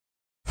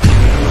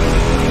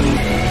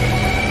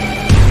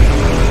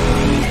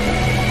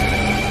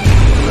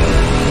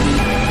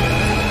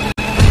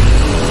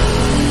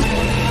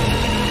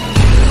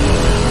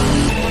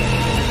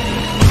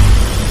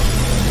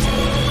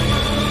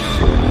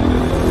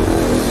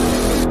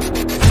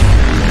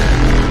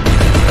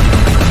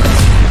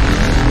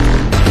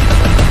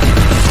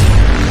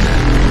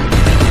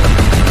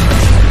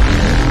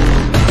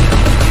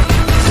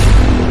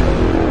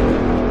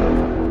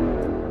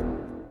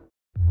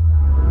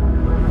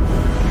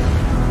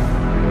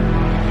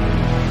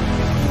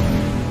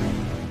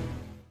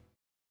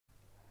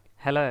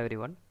Hello every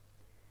one.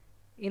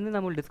 ഇന്ന്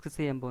നമ്മൾ discuss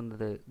ചെയ്യാൻ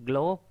പോകുന്നത്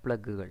ഗ്ലോ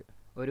പ്ലഗുകൾ.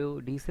 ഒരു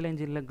ഡീസൽ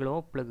എഞ്ചിനിലെ ഗ്ലോ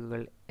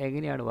പ്ലഗുകൾ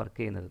എങ്ങനെയാണ് വർക്ക്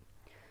ചെയ്യുന്നത്.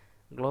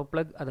 ഗ്ലോ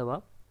പ്ലഗ് അഥവാ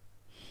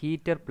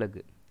ഹീറ്റർ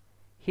പ്ലഗ്.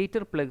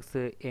 ഹീറ്റർ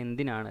പ്ലഗ്സ്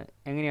എന്തിനാണ്,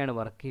 എങ്ങനെയാണ്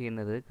വർക്ക്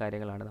ചെയ്യുന്നത്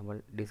കാര്യങ്ങളാണ് നമ്മൾ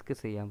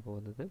ഡിസ്കസ് ചെയ്യാൻ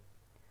പോകുന്നത്.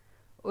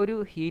 ഒരു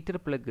ഹീറ്റർ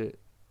പ്ലഗ്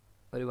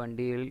ഒരു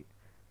വണ്ടിയിൽ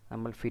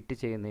നമ്മൾ ഫിറ്റ്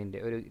ചെയ്യുന്നതിൻ്റെ,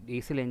 ഒരു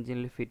ഡീസൽ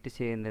എഞ്ചിനിൽ ഫിറ്റ്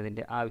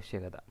ചെയ്യുന്നതിൻ്റെ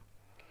ആവശ്യകത.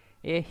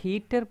 A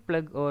heater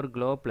plug or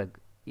glow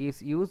plug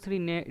is used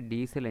in A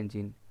diesel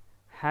engine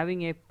having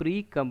a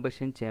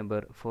pre-combustion chamber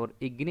for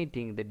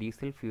igniting the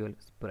diesel fuel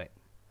spray.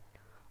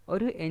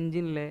 ഒരു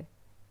എൻജിനിലെ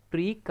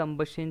പ്രീ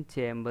കമ്പഷൻ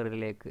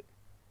ചേമ്പറിലേക്ക്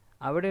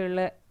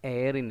അവിടെയുള്ള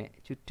എയറിനെ,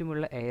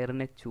 ചുറ്റുമുള്ള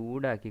എയറിനെ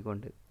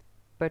ചൂടാക്കിക്കൊണ്ട്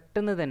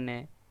പെട്ടെന്ന് തന്നെ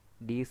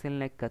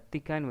ഡീസലിനെ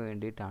കത്തിക്കാൻ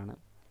വേണ്ടിയിട്ടാണ്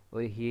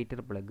ഒരു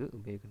ഹീറ്റർ പ്ലഗ്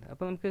ഉപയോഗിക്കുന്നത്.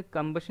 അപ്പോൾ നമുക്ക്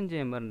കമ്പഷൻ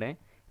ചേമ്പറിനെ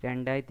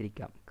രണ്ടായി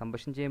തിരിക്കാം.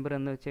 കമ്പഷൻ ചേമ്പർ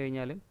എന്ന് വെച്ച്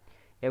കഴിഞ്ഞാൽ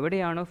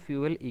എവിടെയാണോ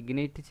ഫ്യൂവൽ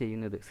ഇഗ്നൈറ്റ്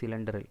ചെയ്യുന്നത്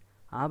സിലിണ്ടറിൽ,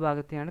 ആ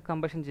ഭാഗത്തെയാണ്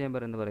കമ്പഷൻ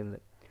ചേമ്പർ എന്ന്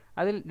പറയുന്നത്.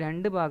 അതിൽ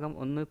രണ്ട് ഭാഗം,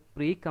 ഒന്ന്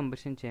പ്രീ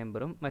കമ്പഷൻ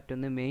ചേമ്പറും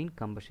മറ്റൊന്ന് മെയിൻ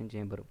കമ്പഷൻ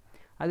ചേമ്പറും.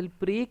 അതിൽ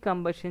പ്രീ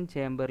കമ്പഷൻ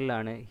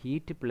ചേമ്പറിലാണ്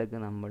ഹീറ്റ് പ്ലഗ്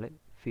നമ്മൾ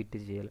ഫിറ്റ്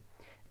ചെയ്യൽ.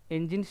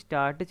 എൻജിൻ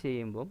സ്റ്റാർട്ട്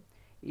ചെയ്യുമ്പോൾ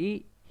ഈ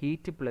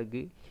ഹീറ്റ്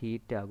പ്ലഗ്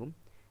ഹീറ്റാകും.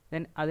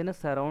 ദെൻ അതിന്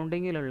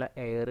സറൗണ്ടിങ്ങിലുള്ള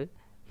എയർ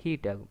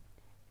ഹീറ്റാകും.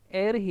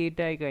 എയർ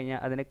ഹീറ്റായി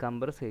കഴിഞ്ഞാൽ അതിനെ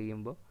കംപ്രസ്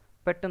ചെയ്യുമ്പോൾ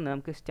പെട്ടെന്ന്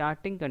നമുക്ക്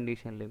സ്റ്റാർട്ടിങ്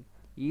കണ്ടീഷനിലും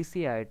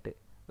ഈസി ആയിട്ട്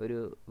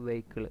ഒരു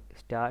വെഹിക്കിൾ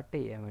സ്റ്റാർട്ട്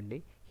ചെയ്യാൻ വേണ്ടി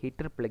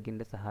ഹീറ്റർ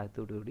പ്ലഗിൻ്റെ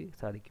സഹായത്തോടു കൂടി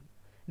സാധിക്കും.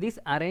 This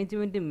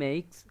arrangement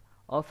makes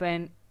of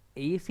an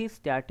easy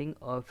starting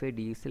of a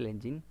diesel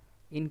engine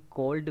in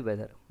cold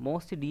weather.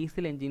 Most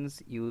diesel engines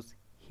use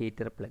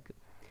heater plug.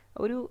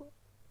 ഒരു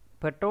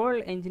പെട്രോൾ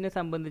എഞ്ചിനെ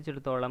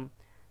സംബന്ധിച്ചിടത്തോളം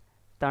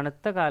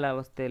തണുത്ത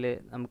കാലാവസ്ഥയിൽ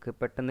നമുക്ക്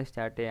പെട്ടെന്ന്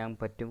സ്റ്റാർട്ട് ചെയ്യാൻ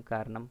പറ്റും.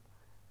 കാരണം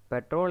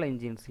പെട്രോൾ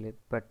എഞ്ചിൻസിൽ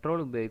പെട്രോൾ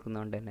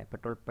ഉപയോഗിക്കുന്നതുകൊണ്ട് തന്നെ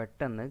പെട്രോൾ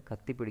പെട്ടെന്ന്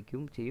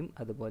കത്തിപ്പിടിക്കുകയും ചെയ്യും.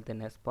 അതുപോലെ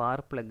തന്നെ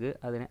സ്പാർക്ക് പ്ലഗ്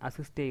അതിനെ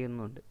അസിസ്റ്റ്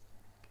ചെയ്യുന്നുണ്ട്.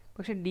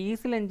 പക്ഷേ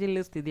ഡീസൽ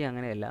എഞ്ചിനിൽ സ്ഥിതി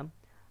അങ്ങനെയല്ല.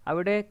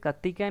 അവിടെ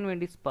കത്തിക്കാൻ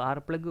വേണ്ടി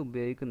സ്പാർക്ക് പ്ലഗ്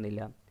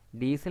ഉപയോഗിക്കുന്നില്ല.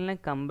 ഡീസലിനെ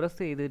കംപ്രസ്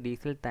ചെയ്ത്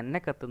ഡീസൽ തന്നെ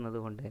കത്തുന്നത്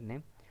കൊണ്ട് തന്നെ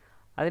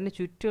അതിന്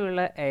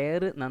ചുറ്റുമുള്ള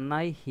എയർ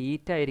നന്നായി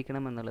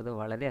ഹീറ്റായിരിക്കണം എന്നുള്ളത്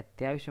വളരെ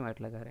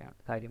അത്യാവശ്യമായിട്ടുള്ള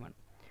കാര്യമാണ്.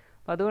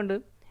 അപ്പോൾ അതുകൊണ്ട്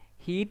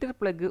ഹീറ്റർ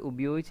പ്ലഗ്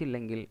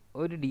ഉപയോഗിച്ചില്ലെങ്കിൽ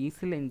ഒരു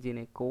ഡീസൽ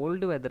എഞ്ചിന്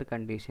കോൾഡ് വെതർ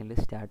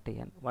കണ്ടീഷനിൽ സ്റ്റാർട്ട്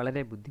ചെയ്യാൻ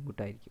വളരെ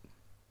ബുദ്ധിമുട്ടായിരിക്കും.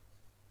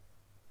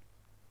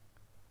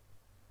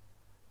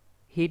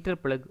 Heater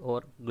plug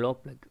or glow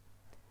plug.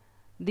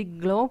 The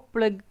glow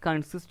plug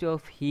consist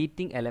of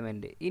heating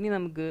element. ഇനി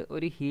നമുക്ക്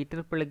ഒരു ഹീറ്റർ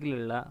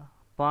പ്ലഗിലുള്ള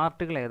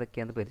പാർട്ടുകൾ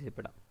ഏതൊക്കെയാണെന്ന്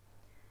പരിചയപ്പെടാം.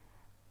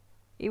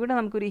 ഇവിടെ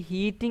നമുക്കൊരു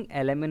ഹീറ്റിംഗ്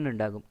എലമെൻ്റ്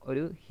ഉണ്ടാകും.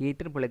 ഒരു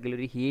ഹീറ്റർ പ്ലഗിൽ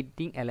ഒരു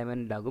ഹീറ്റിംഗ്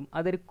എലമെൻ്റ് ഉണ്ടാകും.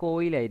 അതൊരു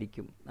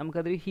കോയിലായിരിക്കും.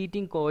 നമുക്കതൊരു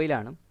ഹീറ്റിംഗ്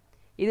കോയിലാണ്.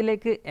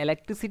 ഇതിലേക്ക്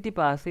ഇലക്ട്രിസിറ്റി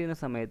പാസ് ചെയ്യുന്ന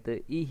സമയത്ത്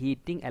ഈ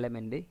heating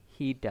element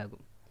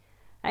ഹീറ്റാകും.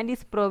 And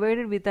is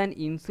provided with an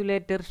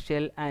insulator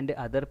shell and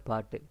other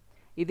part.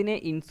 ഇതിനെ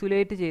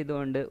ഇൻസുലേറ്റ്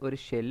ചെയ്തുകൊണ്ട് ഒരു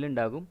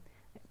ഷെല്ലുണ്ടാകും.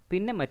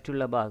 പിന്നെ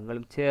മറ്റുള്ള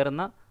ഭാഗങ്ങളും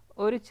ചേർന്ന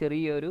ഒരു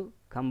ചെറിയൊരു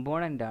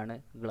കമ്പോണൻ്റാണ്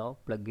ഗ്ലോ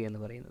പ്ലഗ് എന്ന്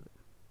പറയുന്നത്.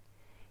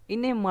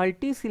 ഇനി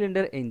മൾട്ടി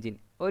സിലിണ്ടർ എൻജിൻ.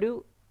 ഒരു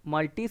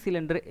മൾട്ടി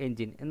സിലിണ്ടർ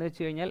എൻജിൻ എന്ന്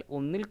വെച്ച് കഴിഞ്ഞാൽ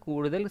ഒന്നിൽ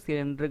കൂടുതൽ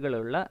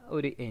സിലിണ്ടറുകളുള്ള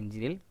ഒരു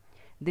എൻജിനിൽ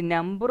the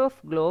number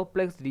of glow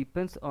plugs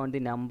depends on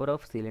the number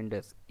of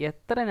cylinders.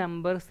 എത്ര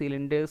നമ്പർ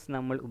സിലിണ്ടേഴ്സ്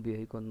നമ്മൾ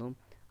ഉപയോഗിക്കുന്നു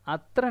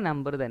അത്ര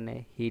നമ്പർ തന്നെ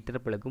ഹീറ്റർ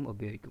പ്ലഗും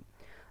ഉപയോഗിക്കും.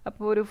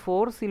 അപ്പോൾ ഒരു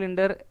 4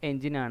 സിലിണ്ടർ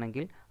എൻജിൻ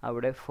ആണെങ്കിൽ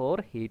അവിടെ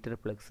 4 ഹീറ്റർ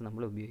പ്ലഗ്സ്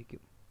നമ്മൾ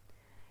ഉപയോഗിക്കും.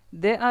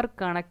 They are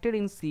connected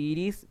in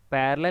series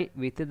parallel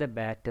with the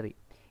battery.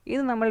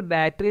 ഇത് നമ്മൾ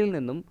ബാറ്ററിയിൽ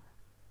നിന്നും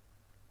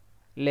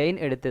ലൈൻ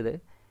എടുത്തത്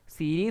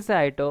സീരീസ്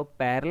ആയിട്ടോ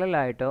പാരലൽ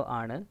ആയിട്ടോ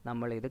ആണ്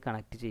നമ്മൾ ഇത്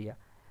കണക്ട് ചെയ്യുക.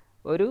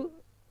 ഒരു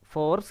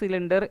 4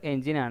 സിലിണ്ടർ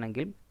എൻജിൻ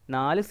ആണെങ്കിൽ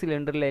 4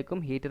 സിലിണ്ടറിലേക്കും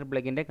ഹീറ്റർ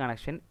പ്ലഗിൻ്റെ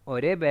കണക്ഷൻ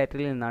ഒരേ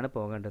ബാറ്ററിയിൽ നിന്നാണ്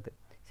പോകേണ്ടത്.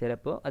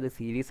 ചിലപ്പോൾ അത്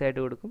സീരീസ്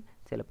ആയിട്ട് കൊടുക്കും,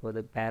 ചിലപ്പോൾ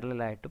അത്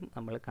പാരലലായിട്ടും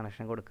നമ്മൾ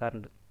കണക്ഷൻ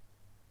കൊടുക്കാറുണ്ട്.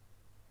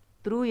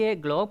 Through A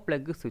glow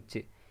plug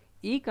switch.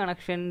 ഈ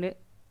കണക്ഷന്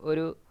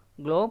ഒരു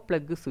ഗ്ലോ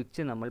പ്ലഗ്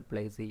സ്വിച്ച് നമ്മൾ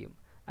പ്ലേസ് ചെയ്യും.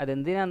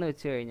 അതെന്തിനാണെന്ന്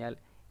വെച്ച് കഴിഞ്ഞാൽ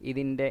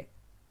ഇതിൻ്റെ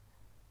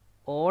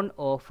ഓൺ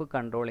ഓഫ്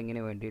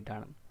കൺട്രോളിങ്ങിന്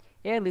വേണ്ടിയിട്ടാണ്.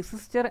 A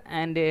resistor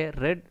and A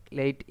red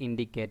light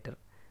indicator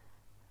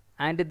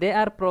and they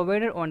are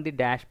provided on the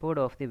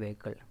dashboard of the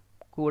vehicle.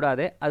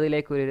 കൂടാതെ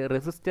അതിലേക്കൊരു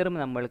റെസിസ്റ്ററും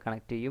നമ്മൾ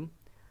കണക്ട് ചെയ്യും.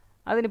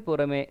 അതിന്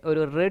പുറമെ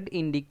ഒരു റെഡ്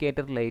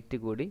ഇൻഡിക്കേറ്റർ ലൈറ്റ്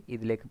കൂടി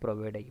ഇതിലേക്ക്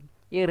പ്രൊവൈഡ് ചെയ്യും.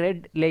 ഈ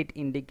റെഡ് ലൈറ്റ്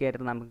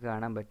ഇൻഡിക്കേറ്റർ നമുക്ക്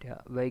കാണാൻ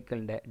പറ്റുക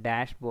വെഹിക്കിളിൻ്റെ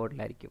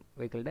ഡാഷ്ബോർഡിലായിരിക്കും,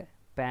 വെഹിക്കിളിൻ്റെ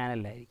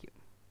പാനലിലായിരിക്കും.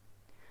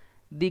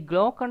 The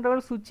glow control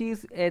switch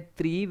is A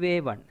 3-way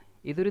one.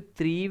 ഇതൊരു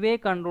 3-way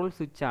control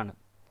സ്വിച്ചാണ്.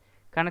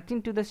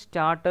 Connecting to the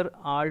starter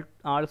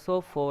also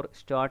four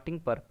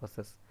starting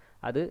purposes.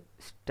 അത്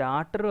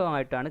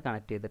സ്റ്റാർട്ടറുമായിട്ടാണ്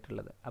കണക്ട്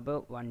ചെയ്തിട്ടുള്ളത്. അപ്പോൾ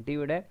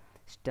വണ്ടിയുടെ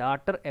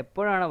സ്റ്റാർട്ടർ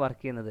എപ്പോഴാണ്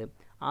വർക്ക് ചെയ്യുന്നത്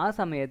ആ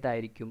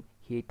സമയത്തായിരിക്കും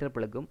ഹീറ്റർ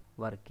പ്ലഗും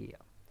വർക്ക്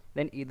ചെയ്യുക.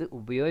 ദെൻ ഇത്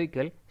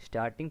ഉപയോഗിക്കൽ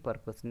സ്റ്റാർട്ടിംഗ്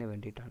പർപ്പസിന്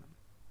വേണ്ടിയിട്ടാണ്.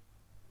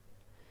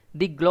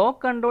 The glow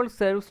control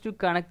serves to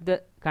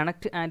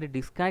connect and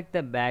disconnect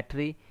the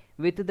battery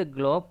with the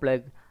glow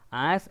plug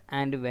as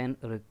and when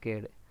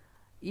required.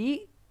 ഈ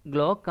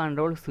ഗ്ലോ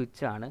കൺട്രോൾ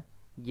സ്വിച്ചാണ്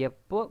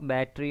എപ്പോൾ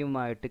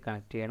ബാറ്ററിയുമായിട്ട്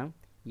കണക്ട് ചെയ്യണം,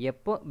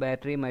 എപ്പോൾ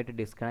ബാറ്ററിയുമായിട്ട്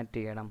ഡിസ്കണക്ട്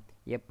ചെയ്യണം,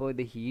 എപ്പോൾ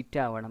ഇത് ഹീറ്റ്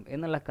ആവണം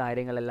എന്നുള്ള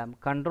കാര്യങ്ങളെല്ലാം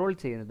കൺട്രോൾ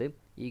ചെയ്യുന്നത്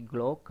ഈ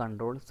glow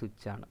control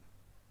സ്വിച്ചാണ്.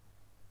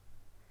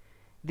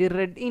 The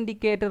red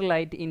indicator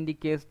light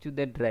indicates to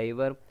the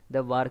driver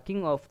the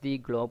working of the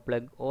glow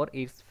plug or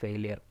its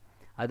failure.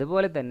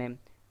 അതുപോലെ തന്നെ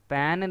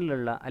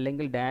പാനലിലുള്ള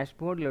അല്ലെങ്കിൽ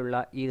ഡാഷ്ബോർഡിലുള്ള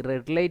ഈ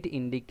റെഡ് ലൈറ്റ്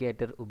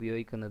ഇൻഡിക്കേറ്റർ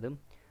ഉപയോഗിക്കുന്നത്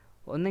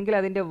ഒന്നെങ്കിൽ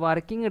അതിൻ്റെ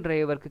വർക്കിംഗ്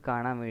ഡ്രൈവർക്ക്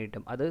കാണാൻ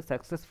വേണ്ടിയിട്ടും അത്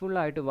സക്സസ്ഫുൾ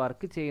ആയിട്ട്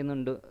വർക്ക്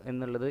ചെയ്യുന്നുണ്ട്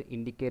എന്നുള്ളത്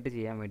ഇൻഡിക്കേറ്റ്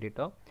ചെയ്യാൻ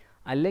വേണ്ടിയിട്ടോ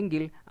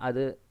അല്ലെങ്കിൽ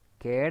അത്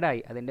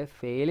കേടായി അതിൻ്റെ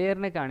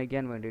ഫെയിലിയറിനെ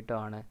കാണിക്കാൻ വേണ്ടിയിട്ടോ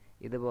ആണ്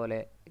ഇതുപോലെ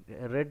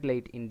റെഡ്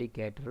ലൈറ്റ്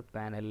ഇൻഡിക്കേറ്റർ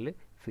പാനലിൽ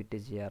ഫിറ്റ്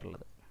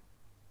ചെയ്യാറുള്ളത്.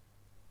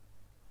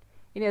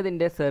 ഇനി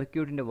അതിൻ്റെ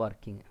സർക്യൂട്ടിൻ്റെ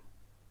working.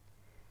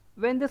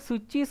 When the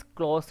switch is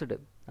closed,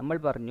 നമ്മൾ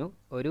പറഞ്ഞു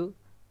ഒരു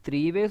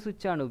 3-way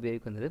സ്വിച്ചാണ്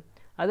ഉപയോഗിക്കുന്നത്.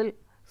 അതിൽ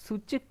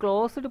സ്വിച്ച്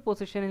ക്ലോസ്ഡ്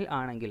പൊസിഷനിൽ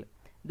ആണെങ്കിൽ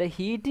the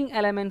heating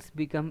elements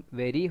become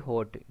very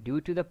hot due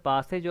to the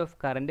passage of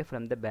current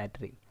from the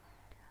battery.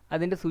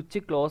 അതിൻ്റെ സ്വിച്ച്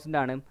ക്ലോസ്ഡ്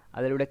ആണ്,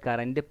 അതിലൂടെ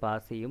കറണ്ട്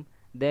പാസ് ചെയ്യും.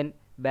 ദെൻ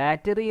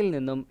ബാറ്ററിയിൽ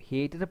നിന്നും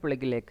ഹീറ്റർ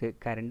പ്ലഗിലേക്ക്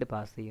കറണ്ട്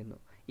പാസ് ചെയ്യുന്നു.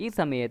 ഈ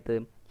സമയത്ത്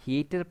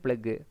ഹീറ്റർ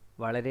പ്ലഗ്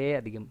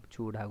വളരെയധികം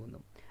ചൂടാകുന്നു.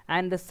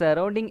 And the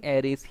surrounding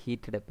air is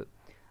heated up.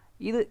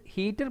 ഇത്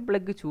ഹീറ്റർ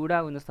പ്ലഗ്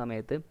ചൂടാകുന്ന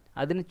സമയത്ത്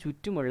അതിന്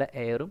ചുറ്റുമുള്ള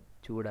എയറും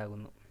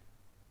ചൂടാകുന്നു.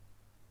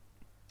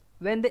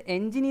 When the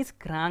engine is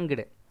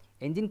cranked,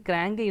 engine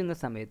crank ചെയ്യുന്ന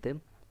സമയത്ത്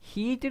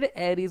heated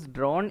air is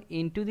drawn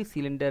into the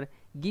cylinder,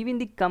 giving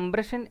the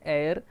compression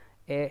air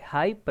a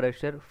high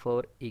pressure for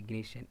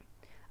ignition.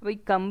 അപ്പോൾ ഈ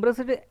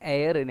compressed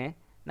എയറിനെ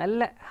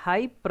നല്ല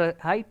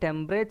high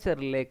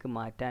ടെമ്പറേച്ചറിലേക്ക്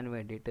മാറ്റാൻ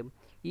വേണ്ടിയിട്ട്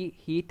ഈ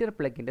ഹീറ്റർ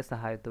പ്ലഗിൻ്റെ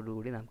സഹായത്തോടു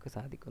കൂടി നമുക്ക്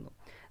സാധിക്കുന്നു.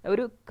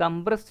 ഒരു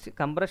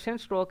കംപ്രഷൻ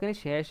സ്ട്രോക്കിന്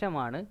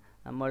ശേഷമാണ്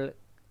നമ്മൾ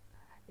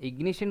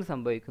ഇഗ്നിഷൻ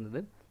സംഭവിക്കുന്നത്.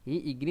 ഈ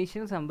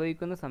ഇഗ്നിഷൻ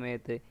സംഭവിക്കുന്ന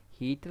സമയത്ത്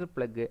ഹീറ്റർ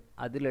പ്ലഗ്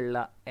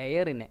അതിലുള്ള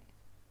എയറിനെ,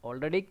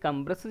 ഓൾറെഡി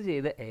കംപ്രസ്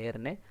ചെയ്ത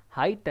എയറിനെ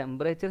ഹൈ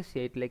ടെമ്പറേച്ചർ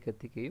സ്റ്റേറ്റിലേക്ക്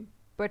എത്തിക്കുകയും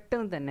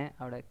പെട്ടെന്ന് തന്നെ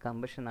അവിടെ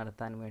കംപ്രഷൻ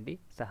നടത്താൻ വേണ്ടി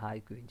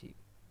സഹായിക്കുകയും ചെയ്യും.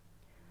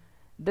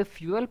 The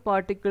fuel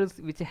particles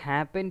which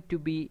happen to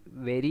be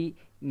very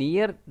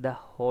near the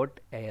hot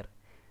air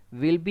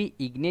will be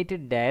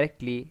ignited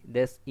directly,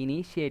 thus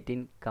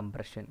initiating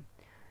compression.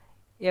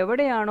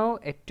 എവിടെയാണോ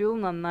ഏറ്റവും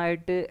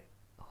നന്നായിട്ട്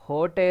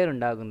ഹോട്ട് എയർ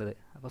ഉണ്ടാകുന്നത്,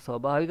 അപ്പോൾ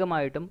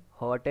സ്വാഭാവികമായിട്ടും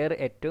ഹോട്ട് എയർ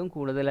ഏറ്റവും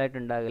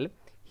കൂടുതലായിട്ടുണ്ടാകൽ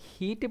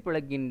ഹീറ്റ്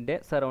പ്ലഗിൻ്റെ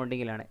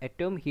സറൗണ്ടിങ്ങിലാണ്.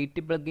 ഏറ്റവും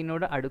ഹീറ്റ്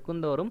പ്ലഗിനോട്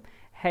അടുക്കുന്തോറും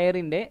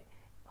ഹെയറിൻ്റെ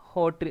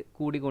ഹോട്ട്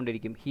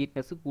കൂടിക്കൊണ്ടിരിക്കും,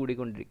 ഹീറ്റ്നെസ്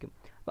കൂടിക്കൊണ്ടിരിക്കും.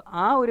 അപ്പോൾ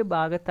ആ ഒരു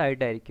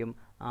ഭാഗത്തായിട്ടായിരിക്കും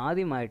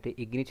ആദ്യമായിട്ട്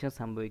ഇഗ്നിഷൻ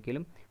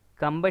സംഭവിക്കലും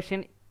കമ്പഷൻ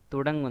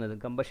തുടങ്ങുന്നതും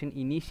കമ്പഷൻ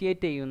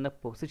ഇനീഷ്യേറ്റ് ചെയ്യുന്ന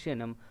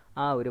പൊസിഷനും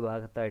ആ ഒരു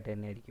ഭാഗത്തായിട്ട്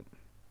തന്നെ ആയിരിക്കും.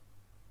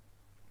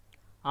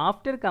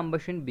 ആഫ്റ്റർ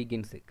കമ്പഷൻ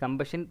ബിഗിൻസ്,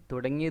 കമ്പഷൻ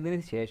തുടങ്ങിയതിന്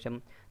ശേഷം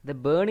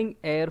the burning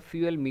air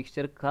fuel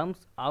mixture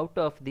comes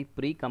out of the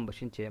pre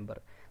combustion chamber.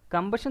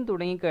 Combustion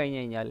തുടങ്ങിക്കഴിഞ്ഞ്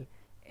കഴിഞ്ഞാൽ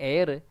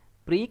എയർ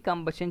പ്രീ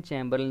കമ്പഷൻ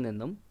ചേംബറിൽ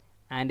നിന്നും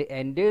and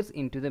enters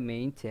in to the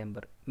main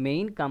chamber,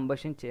 main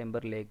combustion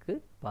ചേംബറിലേക്ക്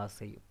pass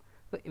ചെയ്യും.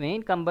 അപ്പോൾ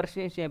മെയിൻ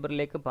കമ്പഷൻ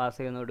ചേംബറിലേക്ക് പാസ്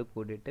ചെയ്യുന്നതോട്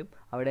കൂടിയിട്ട്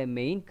അവിടെ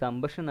main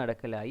combustion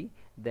നടക്കലായി.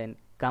 Then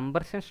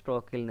compression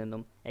സ്ട്രോക്കിൽ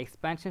നിന്നും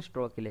expansion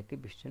സ്ട്രോക്കിലേക്ക്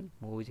piston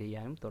move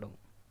ചെയ്യാനും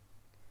തുടങ്ങും.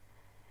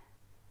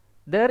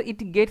 There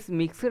it gets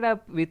mixed up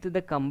with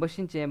the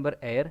combustion chamber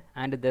air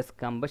and thus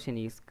combustion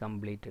is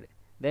completed.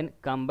 Then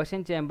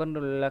combustion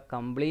ചേമ്പറിലുള്ള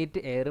complete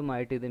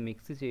എയറുമായിട്ട് ഇത്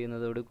mix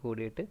ചെയ്യുന്നതോട്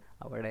കൂടിയിട്ട്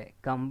അവിടെ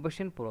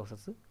കമ്പഷൻ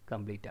പ്രോസസ്സ്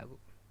കംപ്ലീറ്റ് ആകും.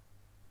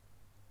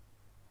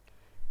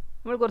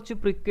 നമ്മൾ കുറച്ച്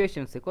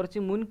പ്രിക്കോഷൻസ്, കുറച്ച്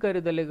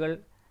മുൻകരുതലുകൾ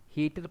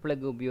ഹീറ്റർ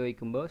പ്ലഗ്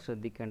ഉപയോഗിക്കുമ്പോൾ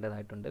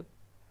ശ്രദ്ധിക്കേണ്ടതായിട്ടുണ്ട്.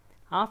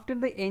 After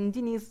the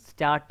engine is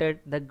started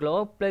the glow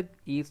plug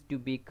is to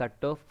B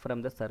cut off from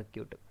the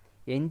circuit.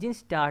 Engine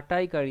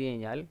സ്റ്റാർട്ടായി കഴിഞ്ഞ്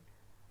കഴിഞ്ഞാൽ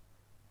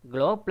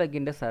ഗ്ലോ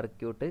പ്ലഗിൻ്റെ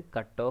സർക്യൂട്ട്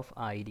കട്ട് ഓഫ്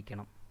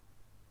ആയിരിക്കണം.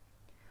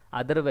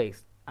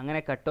 അതർവൈസ് അങ്ങനെ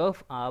കട്ട്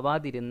ഓഫ്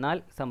ആവാതിരുന്നാൽ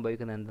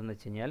സംഭവിക്കുന്നത് എന്തെന്ന്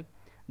വെച്ച് കഴിഞ്ഞാൽ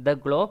the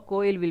glow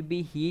coil will be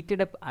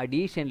heated up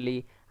additionally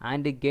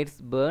and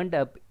gets burned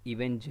up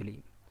eventually.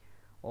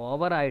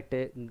 ഓവറായിട്ട്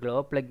glow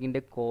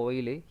പ്ലഗിൻ്റെ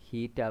coil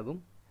ഹീറ്റാകും.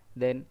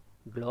 Then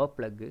glow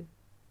plug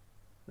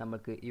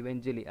നമുക്ക്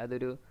ഇവൻച്വലി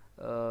അതൊരു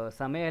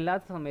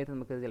സമയമല്ലാത്ത സമയത്ത്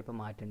നമുക്കത് ചിലപ്പോൾ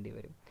മാറ്റേണ്ടി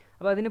വരും.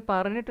 അപ്പോൾ അതിന്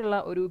പറഞ്ഞിട്ടുള്ള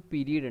ഒരു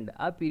പീരീഡ് ഉണ്ട്.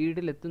 ആ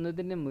പീരീഡിൽ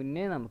എത്തുന്നതിന്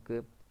മുന്നേ നമുക്ക്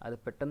അത്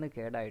പെട്ടെന്ന്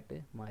കേടായിട്ട്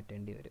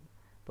മാറ്റേണ്ടി വരും.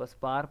 ഇപ്പോൾ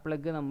സ്പാർക്ക്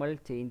പ്ലഗ് നമ്മൾ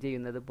ചേഞ്ച്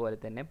ചെയ്യുന്നത് പോലെ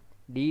തന്നെ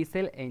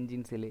ഡീസൽ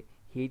എൻജിൻസിൽ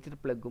ഹീറ്റർ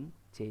പ്ലഗും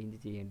ചേഞ്ച്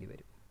ചെയ്യേണ്ടി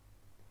വരും,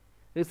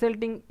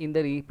 resulting in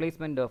the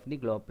replacement of the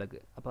glow plug.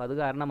 അപ്പോൾ അത്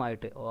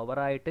കാരണമായിട്ട്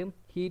ഓവറായിട്ട്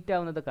ഹീറ്റ്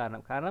ആവുന്നത്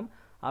കാരണം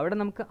അവിടെ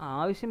നമുക്ക്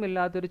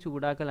ആവശ്യമില്ലാത്തൊരു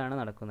ചൂടാക്കലാണ്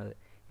നടക്കുന്നത്.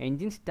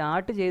 എൻജിൻ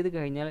സ്റ്റാർട്ട് ചെയ്ത്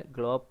കഴിഞ്ഞാൽ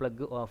ഗ്ലോ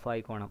പ്ലഗ് ഓഫ്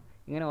ആയിക്കോണം.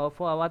 ഇങ്ങനെ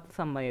ഓഫ് ആവാത്ത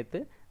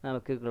സമയത്ത്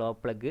നമുക്ക് ഗ്ലോ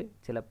പ്ലഗ്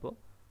ചിലപ്പോൾ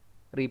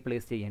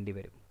റീപ്ലേസ് ചെയ്യേണ്ടി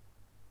വരും.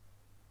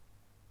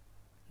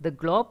 The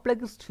glow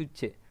plug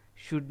switch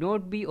should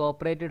not be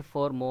operated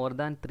for more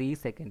than 3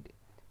 seconds.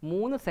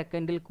 3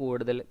 സെക്കൻഡിൽ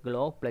കൂടുതൽ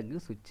ഗ്ലോ പ്ലഗ്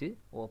സ്വിച്ച്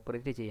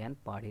ഓപ്പറേറ്റ് ചെയ്യാൻ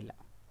പാടില്ല.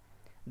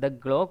 The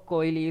glow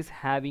coil is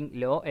having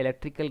law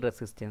electrical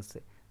resistance.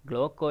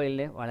 Glow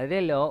കോയിലിന് വളരെ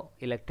ലോ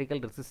ഇലക്ട്രിക്കൽ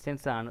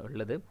റെസിസ്റ്റൻസ് ആണ്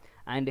ഉള്ളത്.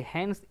 And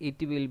hence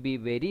it will be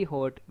very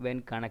hot when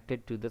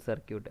connected to the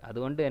circuit.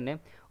 അതുകൊണ്ട് തന്നെ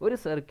ഒരു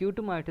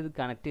സർക്യൂട്ടുമായിട്ട് ഇത്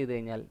കണക്ട് ചെയ്ത്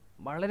കഴിഞ്ഞാൽ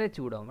വളരെ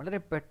ചൂടാവും, വളരെ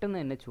പെട്ടെന്ന്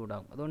തന്നെ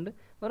ചൂടാവും. അതുകൊണ്ട്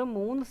വെറും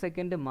 3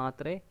 സെക്കൻഡ്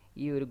മാത്രമേ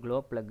ഈ ഒരു ഗ്ലോ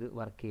പ്ലഗ്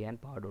വർക്ക് ചെയ്യാൻ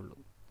പാടുള്ളൂ.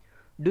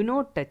 ഡു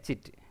നോട്ട് ടച്ച്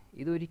ഇറ്റ്,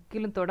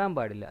 ഇതൊരിക്കലും തൊടാൻ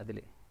പാടില്ല അതിൽ.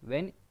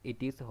 വെൻ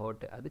ഇറ്റ് ഈസ്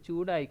ഹോട്ട്, അത്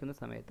ചൂടായിരിക്കുന്ന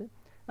സമയത്ത്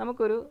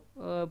നമുക്കൊരു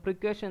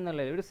പ്രിക്കോഷൻ എന്ന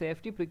നിലയിൽ, ഒരു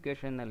സേഫ്റ്റി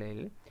പ്രിക്കോഷൻ എന്ന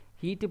നിലയിൽ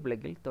ഹീറ്റ്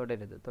പ്ലഗിൽ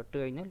തൊടരുത്, തൊട്ട്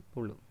കഴിഞ്ഞാൽ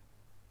പൊള്ളും.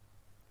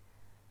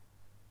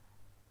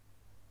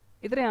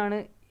 ഇത്രയാണ്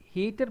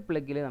ഹീറ്റർ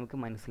പ്ലഗിൽ നമുക്ക്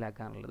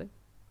മനസ്സിലാക്കാനുള്ളത്.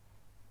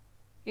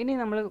 ഇനി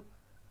നമ്മൾ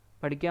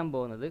പഠിക്കാൻ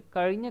പോകുന്നത്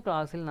കഴിഞ്ഞ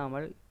ക്ലാസ്സിൽ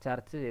നമ്മൾ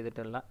ചർച്ച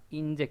ചെയ്തിട്ടുള്ള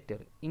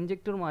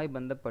ഇഞ്ചക്ടറുമായി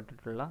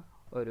ബന്ധപ്പെട്ടിട്ടുള്ള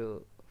ഒരു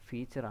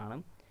ഫീച്ചറാണ്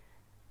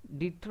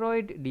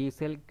Detroit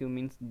diesel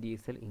Cummins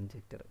diesel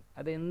injector.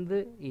 അതെന്ത്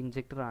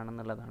ഇഞ്ചക്ടർ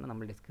ആണെന്നുള്ളതാണ്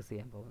നമ്മൾ ഡിസ്കസ്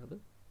ചെയ്യാൻ പോകുന്നത്.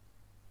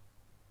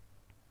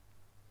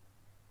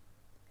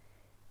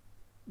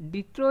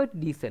 Detroit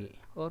diesel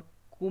or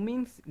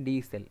Cummins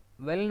diesel,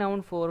 well known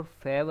for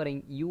favoring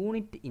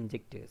unit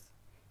injectors,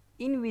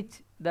 in which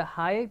the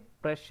high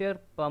pressure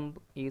pump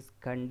is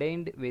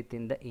contained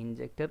within the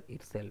injector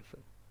itself.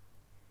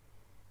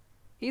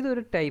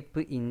 ഇതൊരു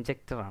ടൈപ്പ്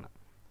ഇഞ്ചക്ടറാണ്.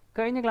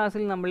 കഴിഞ്ഞ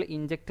ക്ലാസ്സിൽ നമ്മൾ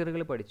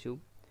ഇഞ്ചക്ടറുകൾ പഠിച്ചു,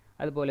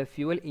 അതുപോലെ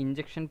ഫ്യൂവൽ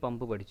ഇഞ്ചക്ഷൻ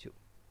പമ്പ് പഠിച്ചു.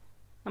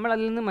 നമ്മൾ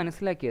അതിൽ നിന്ന്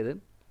മനസ്സിലാക്കിയത്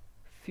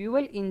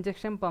ഫ്യൂവൽ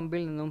ഇഞ്ചക്ഷൻ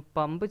പമ്പിൽ നിന്നും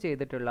പമ്പ്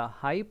ചെയ്തിട്ടുള്ള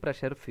ഹൈ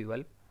പ്രഷർ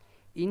ഫ്യൂവൽ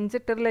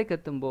ഇഞ്ചക്ടറിലേക്ക്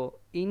എത്തുമ്പോൾ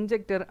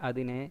ഇഞ്ചക്ടർ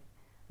അതിനെ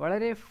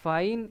വളരെ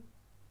ഫൈൻ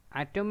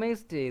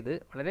അറ്റോമൈസ് ചെയ്ത്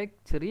വളരെ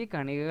ചെറിയ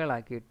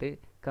കണികകളാക്കിയിട്ട്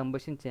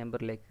കമ്പഷൻ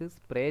ചേമ്പറിലേക്ക്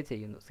സ്പ്രേ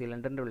ചെയ്യുന്നു,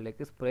 സിലിണ്ടറിൻ്റെ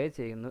ഉള്ളിലേക്ക് സ്പ്രേ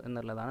ചെയ്യുന്നു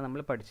എന്നുള്ളതാണ്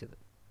നമ്മൾ പഠിച്ചത്.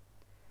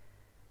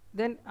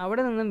 ദെൻ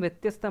അവിടെ നിന്നും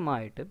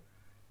വ്യത്യസ്തമായിട്ട്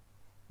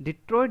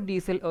Detroit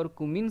diesel or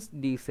Cummins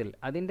diesel,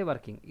 അതിൻ്റെ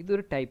വർക്കിംഗ്,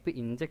 ഇതൊരു ടൈപ്പ്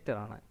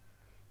ഇഞ്ചക്ടറാണ്.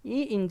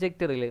 ഈ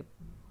ഇഞ്ചക്ടറിൽ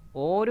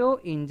ഓരോ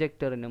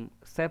ഇഞ്ചക്ടറിനും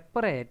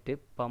സെപ്പറേറ്റ്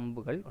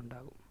പമ്പുകൾ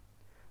ഉണ്ടാകും.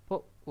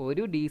 അപ്പോൾ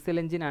ഒരു ഡീസൽ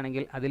എഞ്ചിൻ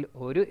ആണെങ്കിൽ അതിൽ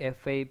ഒരു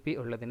FIP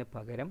ഉള്ളതിന്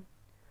പകരം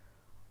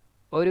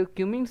ഒരു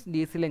ക്യുമിൻസ്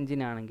ഡീസൽ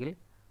എഞ്ചിൻ ആണെങ്കിൽ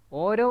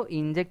ഓരോ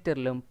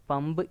ഇഞ്ചക്ടറിലും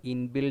പമ്പ്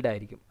ഇൻബിൽഡ്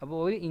ആയിരിക്കും. അപ്പോൾ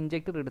ഒരു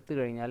ഇഞ്ചക്ടർ എടുത്തു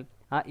കഴിഞ്ഞാൽ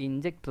ആ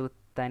ഇഞ്ചക്ടർ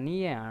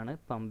തനിയെയാണ്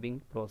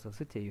പമ്പിംഗ്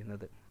പ്രോസസ്സ്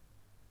ചെയ്യുന്നത്.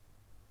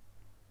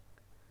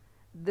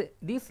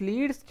 This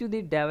leads to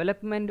the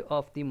development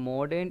of the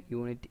modern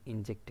unit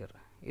injector.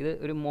 ഇത്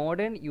ഒരു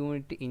മോഡേൺ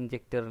യൂണിറ്റ്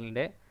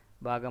ഇഞ്ചക്ടറിൻ്റെ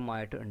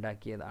ഭാഗമായിട്ട്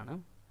ഉണ്ടാക്കിയതാണ്.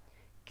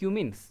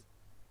 ക്യുമിൻസ്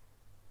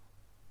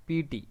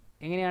PT,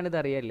 എങ്ങനെയാണ് ഇത്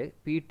അറിയാൽ?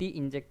 PT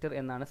ഇഞ്ചക്ടർ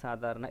എന്നാണ്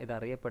സാധാരണ ഇത്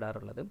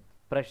അറിയപ്പെടാറുള്ളത്.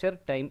 പ്രഷർ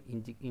ടൈം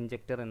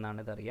ഇഞ്ചക്ടർ എന്നാണ്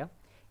ഇതറിയുക.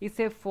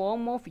 It's A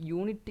form of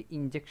unit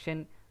injection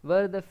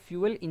where the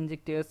fuel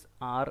injectors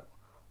R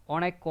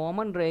on A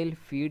common rail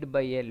feed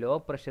by A low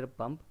pressure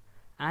pump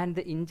and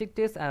the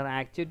injectors R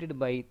actuated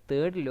by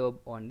third lobe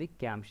on the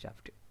cam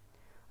shaft.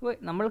 അപ്പോൾ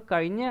നമ്മൾ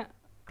കഴിഞ്ഞ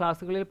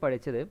ക്ലാസ്സുകളിൽ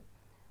പഠിച്ചത്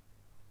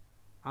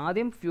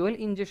ആദ്യം fuel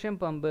injection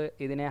pump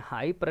ഇതിനെ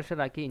high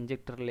പ്രഷറാക്കി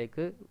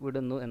ഇഞ്ചക്ടറിലേക്ക്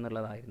വിടുന്നു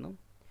എന്നുള്ളതായിരുന്നു.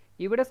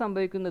 ഇവിടെ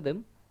സംഭവിക്കുന്നത്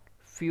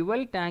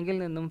ഫ്യൂവൽ ടാങ്കിൽ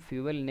നിന്നും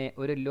ഫ്യൂവലിനെ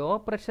ഒരു ലോ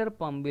പ്രഷർ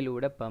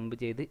പമ്പിലൂടെ പമ്പ്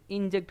ചെയ്ത്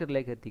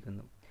ഇഞ്ചക്ടറിലേക്ക്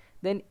എത്തിക്കുന്നു.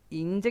 ദെൻ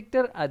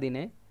ഇഞ്ചക്ടർ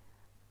അതിനെ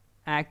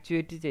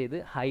ആക്ച്വേറ്റ് ചെയ്ത്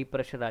ഹൈ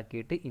പ്രഷർ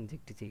ആക്കിയിട്ട്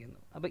ഇഞ്ചക്റ്റ് ചെയ്യുന്നു.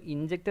 അപ്പോൾ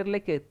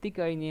ഇഞ്ചക്ടറിലേക്ക്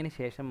എത്തിക്കഴിഞ്ഞതിന്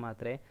ശേഷം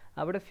മാത്രമേ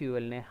അവിടെ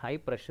ഫ്യൂവലിനെ ഹൈ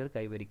പ്രഷർ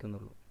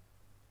കൈവരിക്കുന്നുള്ളൂ.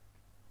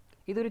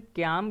 ഇതൊരു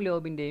ക്യാം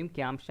ലോബിൻ്റെയും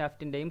ക്യാം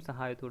ഷാഫ്റ്റിൻ്റെയും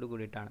സഹായത്തോടു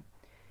കൂടിയിട്ടാണ്.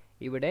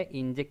 ഇവിടെ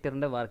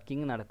ഇഞ്ചക്ടറിൻ്റെ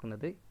വർക്കിംഗ്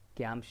നടക്കുന്നത്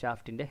ക്യാം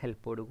ഷാഫ്റ്റിൻ്റെ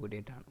ഹെൽപ്പോട്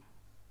കൂടിയിട്ടാണ്.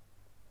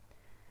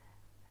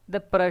 The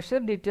pressure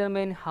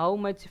determines how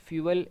much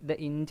fuel the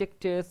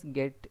injectors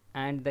get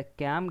and the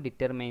cam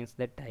determines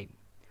the time.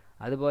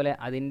 അതുപോലെ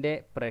അതിൻ്റെ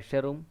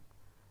പ്രഷറും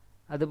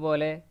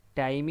അതുപോലെ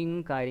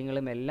ടൈമിങ്ങും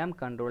കാര്യങ്ങളും എല്ലാം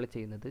കൺട്രോൾ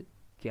ചെയ്യുന്നത്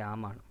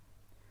ക്യാമാണ്.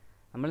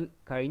 നമ്മൾ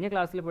കഴിഞ്ഞ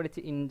ക്ലാസ്സിൽ പഠിച്ച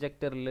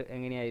ഇഞ്ചക്ടറിൽ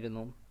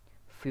എങ്ങനെയായിരുന്നു?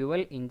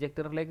 ഫ്യൂവൽ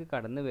ഇഞ്ചക്ടറിലേക്ക്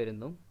കടന്നു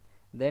വരുന്നു,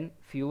 ദെൻ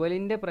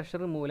ഫ്യൂവലിൻ്റെ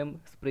പ്രഷർ മൂലം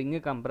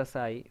സ്പ്രിങ്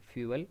കംപ്രസ്സായി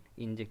ഫ്യൂവൽ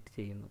ഇഞ്ചക്റ്റ്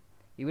ചെയ്യുന്നു.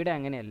 ഇവിടെ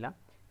അങ്ങനെയല്ല.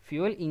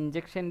 ഫ്യൂവൽ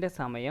ഇഞ്ചക്ഷൻ്റെ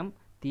സമയം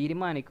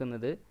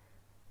തീരുമാനിക്കുന്നത്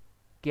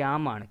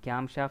ക്യാമാണ്,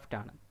 ക്യാം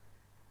ഷാഫ്റ്റാണ്.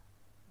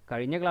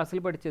 കഴിഞ്ഞ ക്ലാസ്സിൽ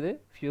പഠിച്ചത്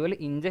ഫ്യൂവൽ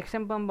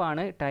ഇഞ്ചക്ഷൻ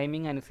പമ്പാണ്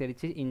ടൈമിംഗ്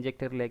അനുസരിച്ച്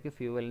ഇഞ്ചക്ടറിലേക്ക്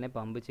ഫ്യൂവലിനെ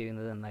പമ്പ്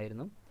ചെയ്യുന്നത്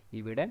എന്നായിരുന്നു.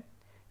 ഇവിടെ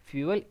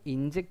ഫ്യൂവൽ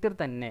ഇഞ്ചക്ടർ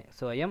തന്നെ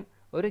സ്വയം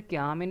ഒരു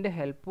ക്യാമിൻ്റെ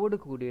ഹെൽപ്പോട്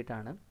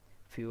കൂടിയിട്ടാണ്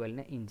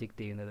ഫ്യൂവലിനെ ഇഞ്ചക്റ്റ്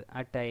ചെയ്യുന്നത്,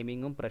 ആ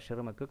ടൈമിങ്ങും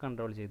പ്രഷറും ഒക്കെ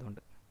കൺട്രോൾ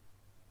ചെയ്തുകൊണ്ട്.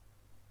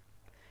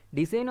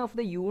 Design of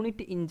the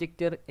unit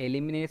injector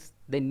eliminates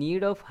the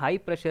need of high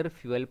pressure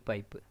fuel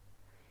pipe.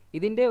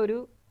 ഇതിൻ്റെ ഒരു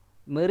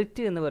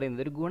മെറിറ്റ് എന്ന്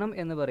പറയുന്നത്, ഒരു ഗുണം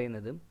എന്ന്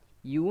പറയുന്നത്,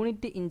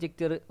 യൂണിറ്റ്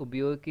ഇഞ്ചക്ടർ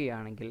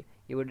ഉപയോഗിക്കുകയാണെങ്കിൽ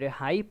ഇവിടെ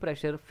ഹൈ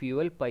പ്രഷർ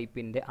ഫ്യൂവൽ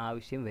പൈപ്പിൻ്റെ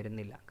ആവശ്യം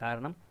വരുന്നില്ല.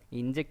 കാരണം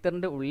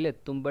ഇഞ്ചക്ടറിൻ്റെ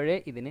ഉള്ളിലെത്തുമ്പോഴേ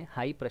ഇതിന്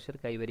high pressure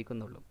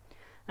കൈവരിക്കുന്നുള്ളൂ.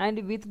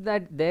 And with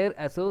that there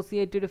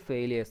associated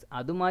failures,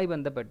 അതുമായി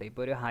ബന്ധപ്പെട്ട്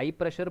ഇപ്പോൾ ഒരു ഹൈ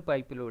പ്രഷർ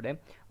പൈപ്പിലൂടെ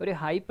ഒരു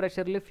ഹൈ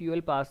പ്രഷറിൽ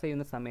ഫ്യൂവൽ പാസ്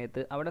ചെയ്യുന്ന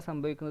സമയത്ത് അവിടെ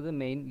സംഭവിക്കുന്നത്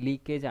മെയിൻ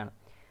ലീക്കേജ് ആണ്.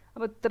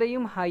 അപ്പോൾ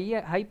ഇത്രയും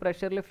ഹൈ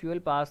പ്രഷറിൽ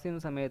ഫ്യൂവൽ പാസ്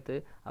ചെയ്യുന്ന സമയത്ത്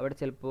അവിടെ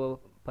ചിലപ്പോൾ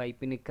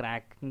പൈപ്പിന്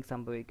ക്രാക്കിംഗ്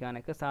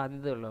സംഭവിക്കാനൊക്കെ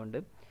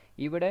സാധ്യതയുള്ളതുകൊണ്ട്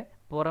ഇവിടെ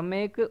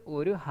പുറമേക്ക്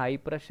ഒരു high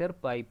pressure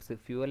pipes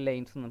fuel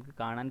lines നമുക്ക്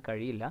കാണാൻ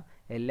കഴിയില്ല,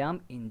 എല്ലാം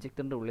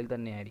ഇഞ്ചക്ടറിൻ്റെ ഉള്ളിൽ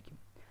തന്നെയായിരിക്കും.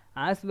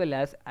 As well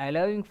as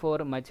allowing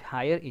four much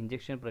higher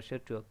injection pressure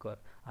to occur.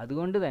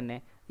 അതുകൊണ്ട് തന്നെ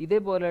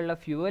ഇതേപോലെയുള്ള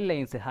fuel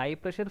lines, high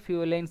pressure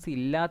fuel lines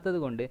ഇല്ലാത്തത്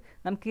കൊണ്ട്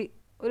നമുക്ക്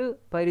ഒരു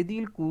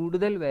പരിധിയിൽ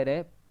കൂടുതൽ വരെ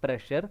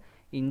പ്രഷർ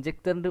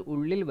ഇഞ്ചക്ടറിൻ്റെ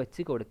ഉള്ളിൽ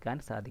വെച്ച് കൊടുക്കാൻ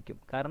സാധിക്കും.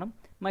 കാരണം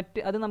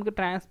അത് നമുക്ക്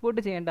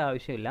ട്രാൻസ്പോർട്ട് ചെയ്യേണ്ട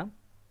ആവശ്യമില്ല.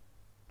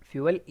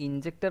 ഫ്യൂവൽ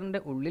ഇഞ്ചക്ടറിൻ്റെ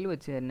ഉള്ളിൽ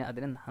വെച്ച് തന്നെ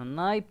അതിനെ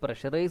നന്നായി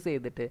പ്രഷറൈസ്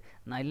ചെയ്തിട്ട്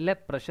നല്ല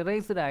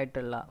പ്രഷറൈസ്ഡ്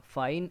ആയിട്ടുള്ള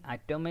ഫൈൻ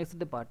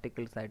അറ്റോമൈസ്ഡ്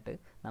പാർട്ടിക്കിൾസ് ആയിട്ട്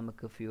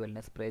നമുക്ക്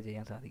ഫ്യൂവലിനെ സ്പ്രേ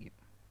ചെയ്യാൻ സാധിക്കും.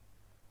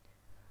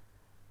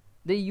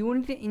 The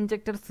unit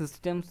injector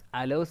systems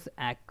allows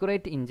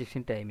accurate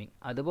injection timing.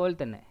 അതുപോലെ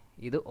തന്നെ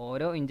ഇത്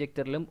ഓരോ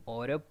ഇഞ്ചക്ടറിലും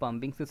ഓരോ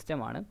പമ്പിംഗ്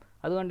സിസ്റ്റമാണ്.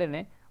 അതുകൊണ്ട്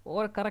തന്നെ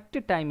കറക്റ്റ്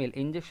ടൈമിൽ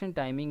ഇഞ്ചക്ഷൻ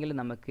ടൈമിങ്ങിൽ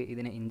നമുക്ക്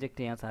ഇതിനെ ഇഞ്ചക്ട്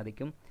ചെയ്യാൻ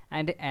സാധിക്കും.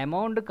 And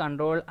amount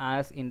control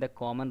as in the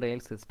common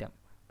rail system.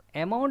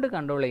 Amount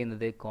control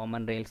ചെയ്യുന്നത്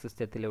കോമൺ റെയിൽ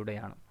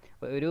സിസ്റ്റത്തിലൂടെയാണ്.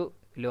 ഒരു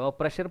ലോ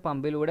പ്രഷർ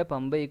പമ്പിലൂടെ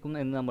പമ്പ് ചെയ്യിക്കും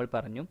എന്ന് നമ്മൾ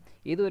പറഞ്ഞു.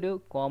 ഇതൊരു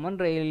കോമൺ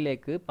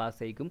റെയിലിലേക്ക് പാസ്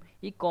ചെയ്യിക്കും.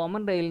 ഈ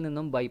കോമൺ റെയിലിൽ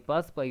നിന്നും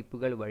ബൈപ്പാസ്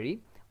പൈപ്പുകൾ വഴി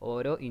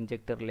ഓരോ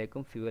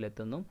ഇഞ്ചക്ടറിലേക്കും ഫ്യൂവൽ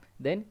എത്തുന്നു.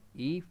 ദെൻ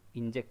ഈ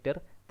ഇഞ്ചക്ടർ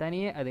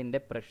തനിയെ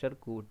അതിൻ്റെ പ്രഷർ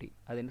കൂട്ടി,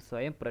 അതിൻ്റെ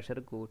സ്വയം പ്രഷർ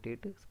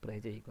കൂട്ടിയിട്ട് spray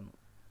ചെയ്യിക്കുന്നു.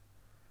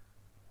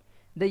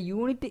 The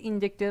unit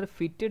injector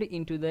fitted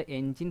in to the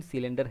engine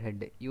cylinder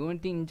head.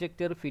 Unit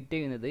injector fit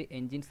ചെയ്യുന്നത്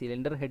engine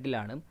cylinder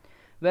ഹെഡിലാണ്.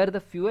 Where the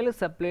fuel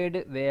supplied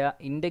വെയ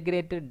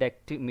integrated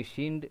duct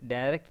machined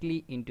directly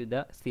in to the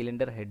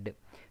cylinder head.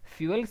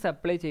 Fuel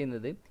supply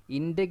ചെയ്യുന്നത്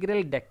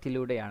integral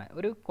ഡക്റ്റിലൂടെയാണ്.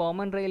 ഒരു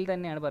common rail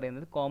തന്നെയാണ്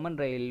പറയുന്നത്. Common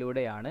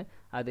റെയിലിലൂടെയാണ്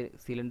അത്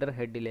cylinder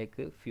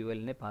ഹെഡിലേക്ക്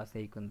ഫ്യൂവലിനെ pass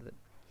ചെയ്യിക്കുന്നത്.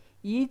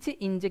 Each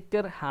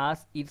injector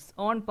has it's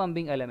on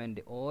pumping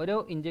element. ഓരോ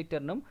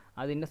ഇഞ്ചക്ടറിനും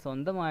അതിൻ്റെ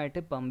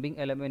സ്വന്തമായിട്ട് pumping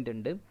element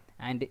ഉണ്ട്.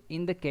 And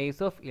in the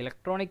case of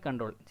electronic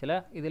control,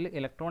 ഇതിൽ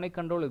ഇലക്ട്രോണിക്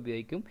കൺട്രോൾ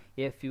ഉപയോഗിക്കും.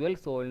 A fuel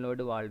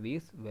solenoid valve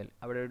is well.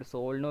 അവിടെ ഒരു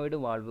സോളിനോയിഡ്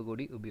വാൾവ്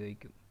കൂടി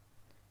ഉപയോഗിക്കും.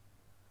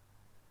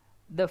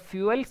 The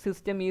fuel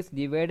system is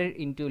divided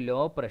in to low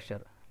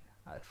pressure.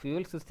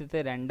 Fuel സിസ്റ്റത്തെ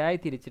രണ്ടായി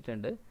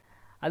തിരിച്ചിട്ടുണ്ട്.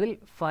 അതിൽ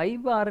 5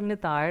 ബാറിന്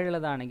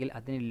താഴെയുള്ളതാണെങ്കിൽ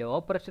അതിന് ലോ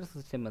പ്രഷർ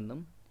സിസ്റ്റം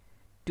എന്നും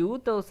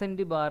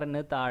 2000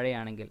 ബാറിന്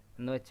താഴെയാണെങ്കിൽ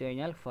എന്ന് വെച്ച്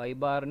കഴിഞ്ഞാൽ 5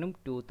 ബാറിനും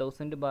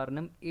 2000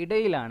 ബാറിനും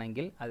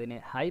ഇടയിലാണെങ്കിൽ അതിനെ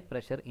ഹൈ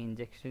പ്രഷർ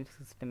ഇഞ്ചക്ഷൻ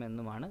സിസ്റ്റം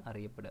എന്നുമാണ്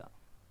അറിയപ്പെടുക.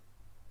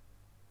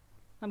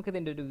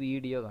 നമുക്കിതിൻ്റെ ഒരു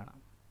വീഡിയോ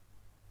കാണാം.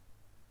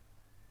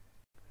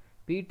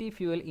 PT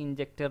ഫ്യൂവൽ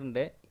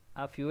ഇഞ്ചക്ടറിൻ്റെ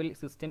ആ ഫ്യൂവൽ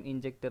സിസ്റ്റം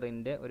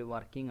ഇഞ്ചക്ടറിൻ്റെ ഒരു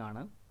വർക്കിംഗ്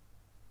ആണ്.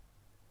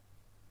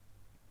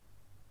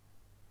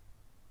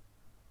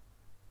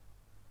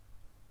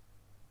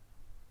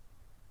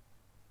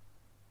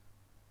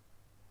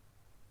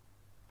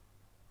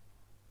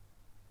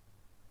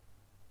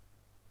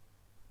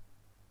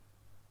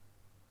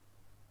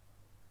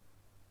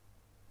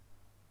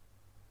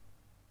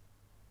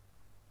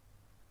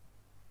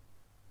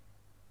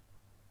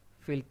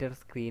 Filter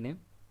screen,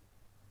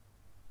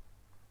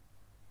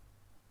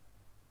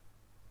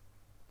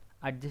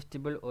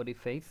 adjustable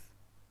orifice,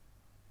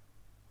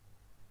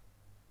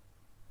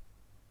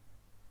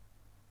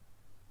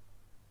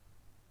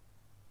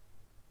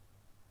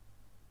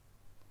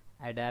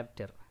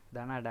 adapter.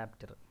 ഇതാണ്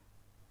അഡാപ്റ്റർ.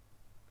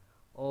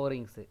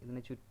 ഓറിങ്സ്,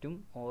 ഇതിന് ചുറ്റും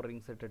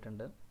ഓറിങ്സ്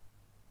ഇട്ടിട്ടുണ്ട്.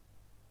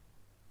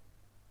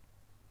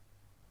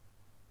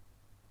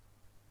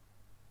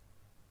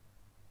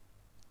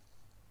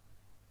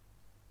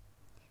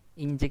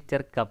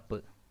 Injector cup,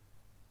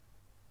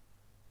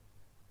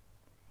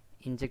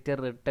 injector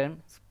return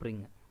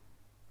spring,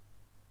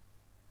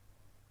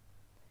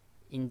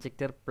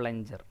 injector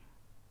plunger.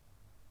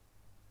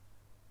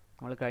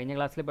 നമ്മൾ കഴിഞ്ഞ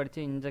ക്ലാസ്സിൽ പഠിച്ച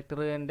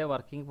ഇഞ്ചക്ടറിൻ്റെ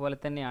വർക്കിംഗ് പോലെ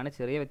തന്നെയാണ്,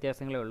 ചെറിയ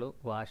വ്യത്യാസങ്ങളേ ഉള്ളൂ.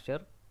 Washer,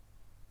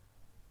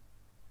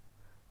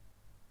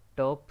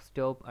 top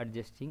stop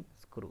adjusting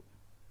screw.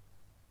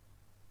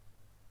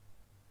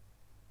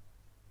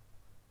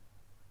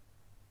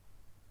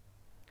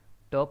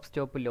 Top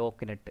stop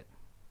lock നട്ട്.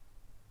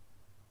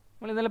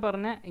 നമ്മൾ ഇന്നലെ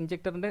പറഞ്ഞ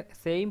ഇഞ്ചക്ടറിൻ്റെ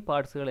സെയിം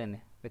പാർട്സുകൾ തന്നെ,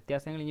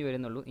 വ്യത്യാസങ്ങൾ ഇനി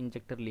വരുന്നുള്ളൂ.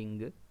 ഇഞ്ചക്ടർ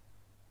ലിങ്ക്,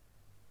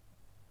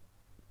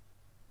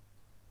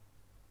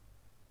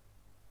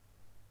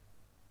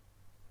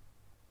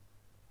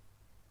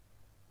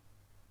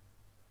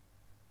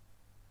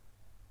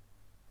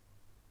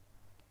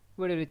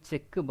 ഇവിടെ ഒരു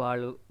ചെക്ക്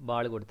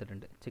ബാൾ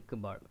കൊടുത്തിട്ടുണ്ട്. Check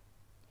ball.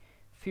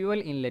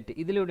 ഫ്യൂവൽ ഇൻലെറ്റ്,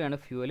 ഇതിലൂടെയാണ്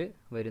ഫ്യൂവൽ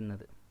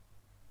വരുന്നത്.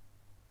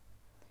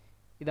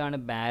 ഇതാണ്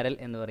ബാരൽ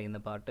എന്ന്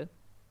പറയുന്ന പാർട്ട്.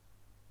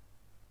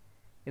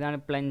 ഇതാണ്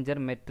പ്ലഞ്ചർ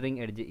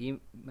മെറ്ററിംഗ് എഡ്ജ്. ഈ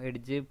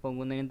എഡ്ജ്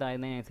പൊങ്ങുന്നതിനും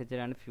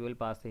താഴ്ന്നതിനനുസരിച്ചാണ് ഫ്യൂവൽ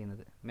പാസ്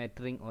ചെയ്യുന്നത്.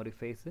 മെറ്ററിംഗ്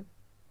orifice,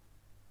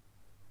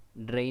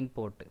 drain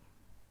port.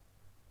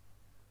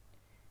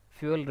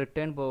 Fuel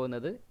return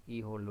പോകുന്നത് ഈ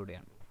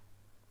ഹോളിലൂടെയാണ്.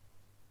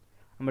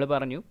 നമ്മൾ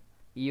പറഞ്ഞു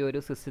ഈ ഒരു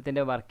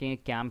സിസ്റ്റത്തിൻ്റെ വർക്കിംഗ്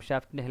ക്യാം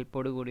ഷാഫ്റ്റിൻ്റെ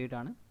ഹെൽപ്പോട്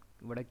കൂടിയിട്ടാണ്.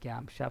 ഇവിടെ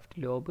ക്യാം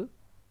ഷാഫ്റ്റ് ലോബ്,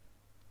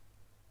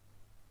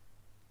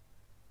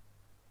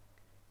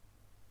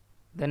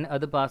 ദെൻ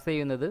അത് പാസ്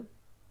ചെയ്യുന്നത്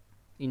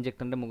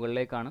ഇഞ്ചക്ടറിൻ്റെ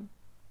മുകളിലേക്കാണ്.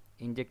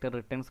 ഇഞ്ചക്ടർ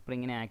റിട്ടേൺ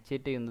സ്പ്രിങ്ങിനെ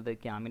ആക്ടിവേറ്റ് ചെയ്യുന്നത്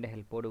ക്യാമിൻ്റെ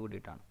ഹെൽപ്പോട്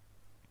കൂടിയിട്ടാണ്.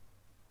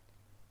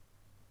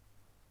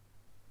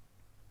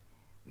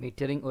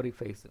 Metering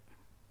orifice.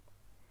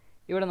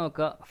 ഇവിടെ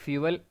നോക്കുക,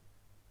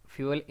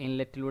 ഫ്യൂവൽ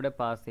ഇൻലെറ്റിലൂടെ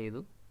പാസ്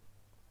ചെയ്തു,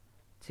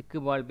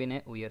 ചിക്ക് ബൾബിനെ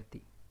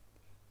ഉയർത്തി,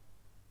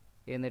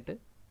 എന്നിട്ട്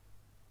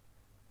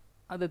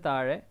അത്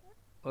താഴെ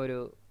ഒരു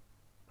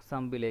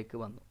സമ്പിലേക്ക്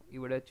വന്നു.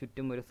 ഇവിടെ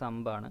ചുറ്റും ഒരു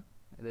സമ്പാണ്.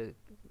 ഇത്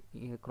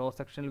ക്രോസ്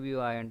സെക്ഷണൽ വ്യൂ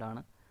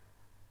ആയതുകൊണ്ടാണ്.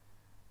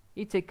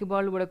 ഈ ചെക്ക്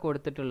ബാൾ ഇവിടെ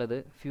കൊടുത്തിട്ടുള്ളത്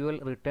ഫ്യൂവൽ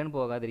റിട്ടേൺ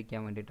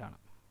പോകാതിരിക്കാൻ വേണ്ടിയിട്ടാണ്.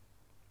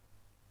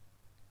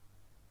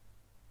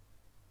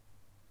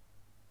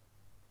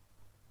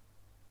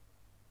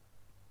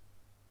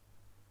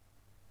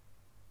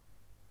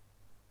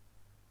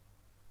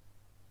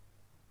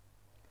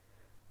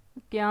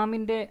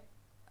 ക്യാമിൻ്റെ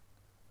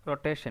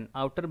റൊട്ടേഷൻ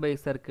ഔട്ടർ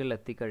ബേസ് സർക്കിളിൽ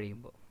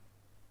എത്തിക്കഴിയുമ്പോൾ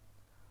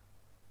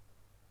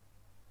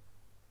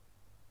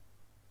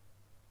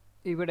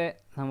ഇവിടെ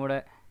നമ്മുടെ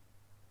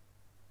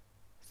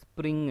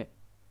സ്പ്രിങ്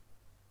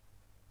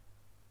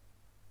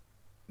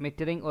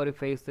മെറ്ററിംഗ്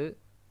ഓറിഫേസ്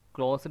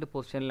ക്ലോസ്ഡ്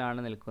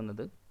പൊസിഷനിലാണ്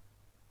നിൽക്കുന്നത്.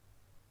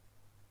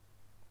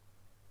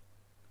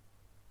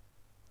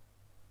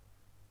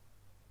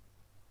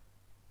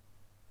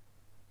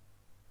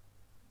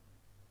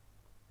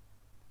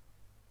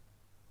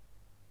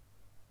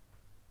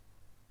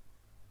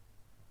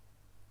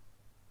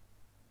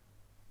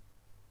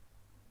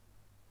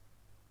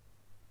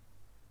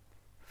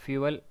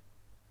 ഫ്യൂവൽ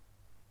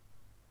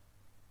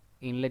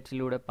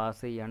ഇൻലെറ്റിലൂടെ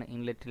പാസ് ചെയ്യുകയാണ്.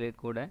 ഇൻലെറ്റിലേക്ക്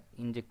കൂടെ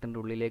ഇഞ്ചക്ടറിൻ്റെ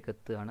ഉള്ളിലേക്ക്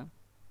എത്തുകയാണ്.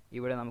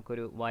 ഇവിടെ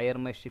നമുക്കൊരു വയർ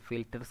മെഷ്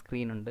ഫിൽറ്റർ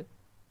സ്ക്രീൻ ഉണ്ട്,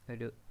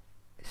 ഒരു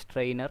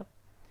സ്ട്രെയിനർ,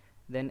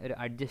 ദെൻ ഒരു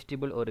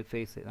അഡ്ജസ്റ്റബിൾ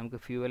ഒറിഫേസ്. നമുക്ക്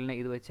ഫ്യൂവലിനെ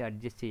ഇത് വെച്ച്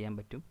അഡ്ജസ്റ്റ് ചെയ്യാൻ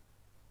പറ്റും.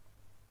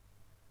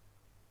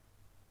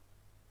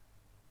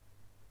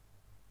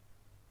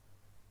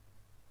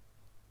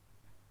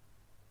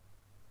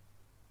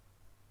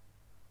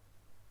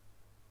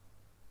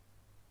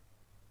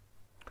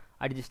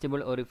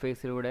 അഡ്ജസ്റ്റബിൾ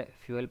ഒറിഫേസിലൂടെ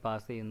ഫ്യൂവൽ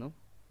പാസ് ചെയ്യുന്നു.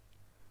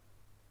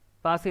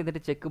 പാസ്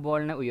ചെയ്തിട്ട് ചെക്ക്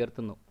ബോളിനെ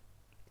ഉയർത്തുന്നു.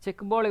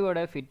 ചെക്ക് ബോൾ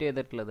ഇവിടെ ഫിറ്റ്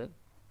ചെയ്തിട്ടുള്ളത്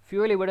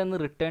ഫ്യൂവൽ ഇവിടെ നിന്ന്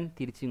റിട്ടേൺ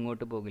തിരിച്ച്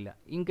ഇങ്ങോട്ട് പോകില്ല.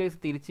 ഇൻ കേസ്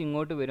തിരിച്ച്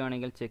ഇങ്ങോട്ട്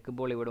വരുവാണെങ്കിൽ ചെക്ക്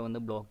ബോൾ ഇവിടെ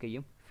വന്ന് ബ്ലോക്ക്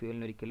ചെയ്യും.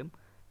 ഫ്യൂവലിനൊരിക്കലും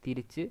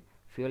തിരിച്ച്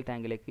ഫ്യൂവൽ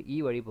ടാങ്കിലേക്ക് ഈ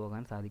വഴി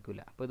പോകാൻ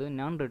സാധിക്കില്ല. അപ്പോൾ ഇത്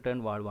നോൺ റിട്ടേൺ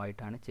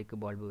വാൾവായിട്ടാണ് ചെക്ക്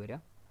ബോൾബ്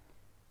വരിക.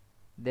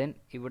 ദെൻ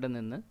ഇവിടെ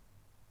നിന്ന്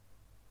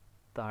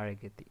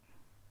താഴേക്ക് എത്തി.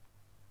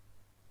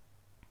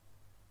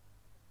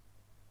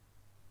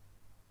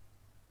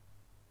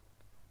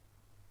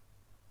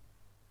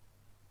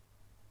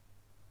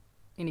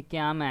 ഇനി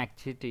ക്യാം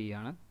ആക്ടിവേറ്റ്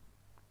ചെയ്യുകയാണ്.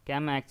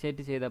 ക്യാം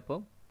ആക്ടിവേറ്റ് ചെയ്തപ്പോൾ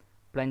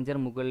പ്ലഞ്ചർ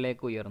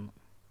മുകളിലേക്ക് ഉയർന്നു.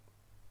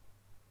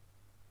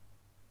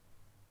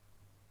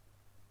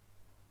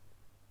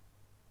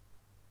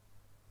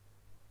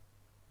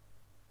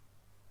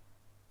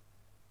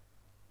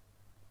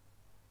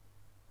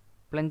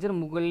 പ്ലഞ്ചർ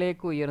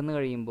മുകളിലേക്ക് ഉയർന്നു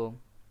കഴിയുമ്പോൾ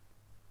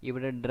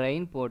ഇവിടെ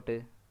ഡ്രെയിൻ പോർട്ട്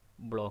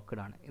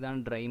ബ്ലോക്ക്ഡ് ആണ്.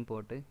 ഇതാണ് ഡ്രെയിൻ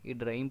പോർട്ട്. ഈ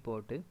ഡ്രെയിൻ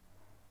പോർട്ട്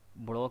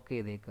ബ്ലോക്ക്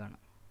ചെയ്തേക്കാണ്.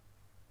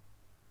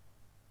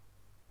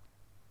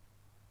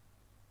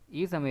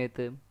 ഈ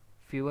സമയത്ത്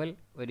ഫ്യൂവൽ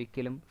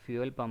ഒരിക്കലും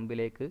ഫ്യൂവൽ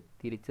പമ്പിലേക്ക്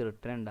തിരിച്ച്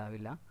റിട്ടേൺ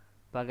ഉണ്ടാവില്ല.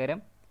 പകരം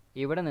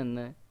ഇവിടെ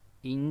നിന്ന്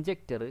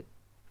ഇഞ്ചക്ടർ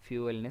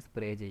ഫ്യൂവലിനെ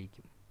സ്പ്രേ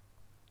ചെയ്യിക്കും.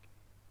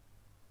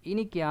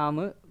 ഇനി ക്യാം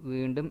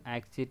വീണ്ടും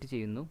ആക്ടിവേറ്റ്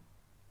ചെയ്യുന്നു.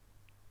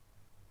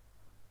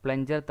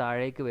 പ്ലഞ്ചർ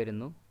താഴേക്ക്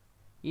വരുന്നു.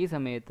 ഈ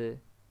സമയത്ത്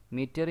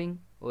മീറ്ററിംഗ്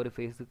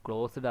ഓറിഫേസ്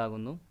ക്ലോസ്ഡ്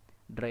ആകുന്നു.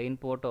 ഡ്രെയിൻ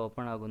പോർട്ട്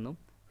ഓപ്പൺ ആകുന്നു.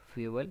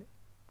 ഫ്യൂവൽ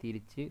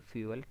തിരിച്ച്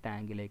ഫ്യൂവൽ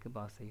ടാങ്കിലേക്ക്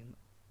പാസ് ചെയ്യുന്നു.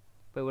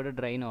 ഇപ്പോൾ ഇവിടെ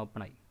ഡ്രെയിൻ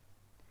ഓപ്പണായി.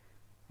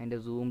 അതിൻ്റെ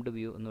സൂംഡ്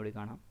വ്യൂ ഒന്നുകൂടി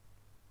കാണാം.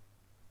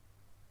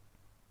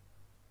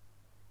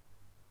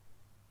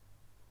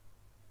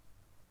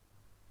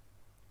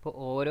 ഇപ്പോൾ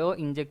ഓരോ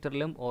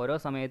ഇഞ്ചക്ടറിലും ഓരോ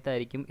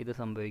സമയത്തായിരിക്കും ഇത്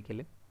സംഭവിക്കൽ.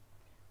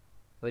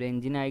 ഒരു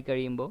എൻജിനായി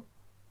കഴിയുമ്പോൾ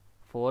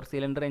 4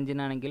 സിലിണ്ടർ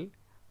എൻജിനാണെങ്കിൽ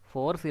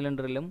 4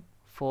 സിലിണ്ടറിലും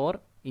 4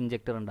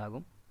 ഇഞ്ചക്ടർ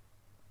ഉണ്ടാകും.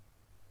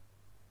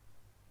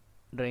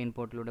 ഡ്രെയിൻ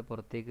പോർട്ടിലൂടെ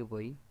പുറത്തേക്ക്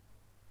പോയി.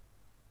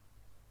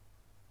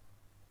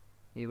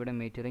 ഇവിടെ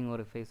മീറ്ററിംഗ്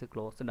ഓറിഫേസ്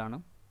ക്ലോസ്ഡ് ആണ്.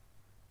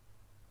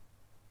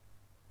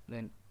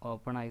 ദെൻ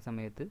ഓപ്പൺ ആയ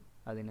സമയത്ത്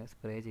അതിനെ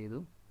സ്പ്രേ ചെയ്തു.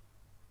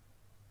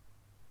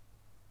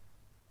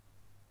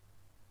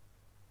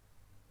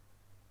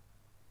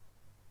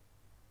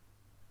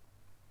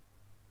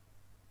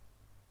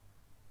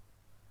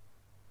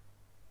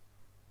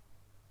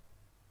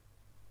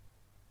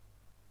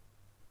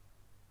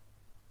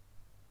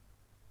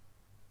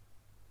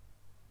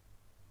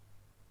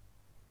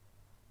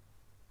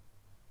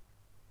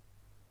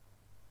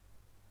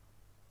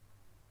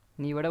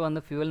 ഇനി ഇവിടെ വന്ന്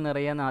ഫ്യൂവൽ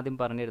നിറയാന്ന് ആദ്യം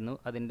പറഞ്ഞിരുന്നു.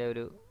 അതിൻ്റെ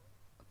ഒരു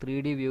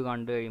 3D വ്യൂ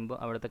കണ്ടു കഴിയുമ്പോൾ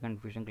അവിടുത്തെ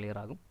കൺഫ്യൂഷൻ ക്ലിയർ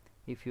ആകും.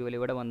 ഈ ഫ്യൂവൽ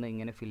ഇവിടെ വന്ന്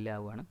ഇങ്ങനെ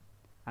ഫില്ലാവുകയാണ്.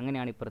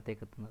 അങ്ങനെയാണ്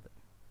ഇപ്പുറത്തേക്ക് എത്തുന്നത്.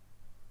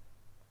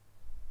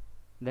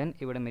 ദെൻ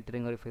ഇവിടെ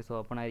മീറ്ററിംഗ് ഓറിഫേസ്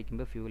ഓപ്പൺ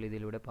ആയിരിക്കുമ്പോൾ ഫ്യൂവൽ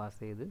ഇതിലൂടെ പാസ്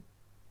ചെയ്ത്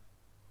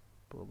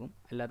പോകും.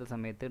 അല്ലാത്ത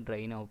സമയത്ത്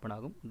ഡ്രെയിൻ ഓപ്പൺ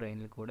ആകും.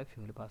 ഡ്രെയിനിൽ കൂടെ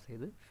ഫ്യൂവൽ പാസ്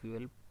ചെയ്ത്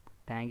ഫ്യൂവൽ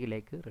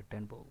ടാങ്കിലേക്ക്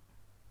റിട്ടേൺ പോകും.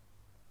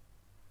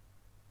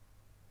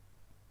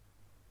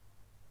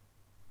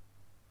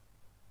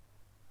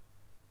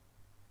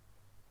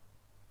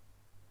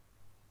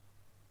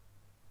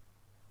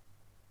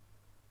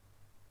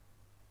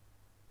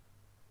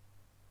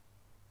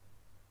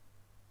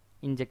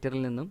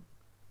 ഇഞ്ചക്ടറിൽ നിന്നും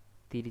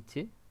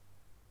തിരിച്ച്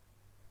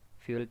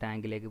ഫ്യൂവൽ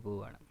ടാങ്കിലേക്ക്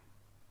പോവുകയാണ്.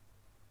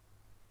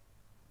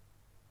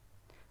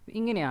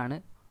 ഇങ്ങനെയാണ്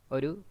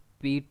ഒരു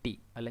PT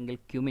അല്ലെങ്കിൽ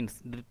Cummins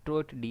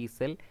Detroit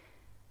diesel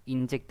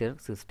injector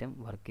system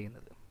work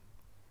ചെയ്യുന്നത്.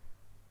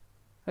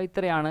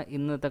 ഇത്രയാണ്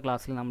ഇന്നത്തെ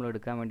ക്ലാസ്സിൽ നമ്മൾ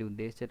എടുക്കാൻ വേണ്ടി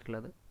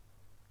ഉദ്ദേശിച്ചിട്ടുള്ളത്.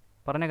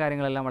 പറഞ്ഞ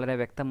കാര്യങ്ങളെല്ലാം വളരെ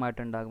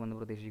വ്യക്തമായിട്ടുണ്ടാകുമെന്ന്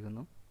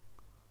പ്രതീക്ഷിക്കുന്നു.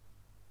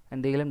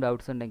 എന്തെങ്കിലും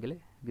ഡൗട്ട്സ് ഉണ്ടെങ്കിൽ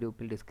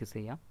ഗ്രൂപ്പിൽ ഡിസ്കസ്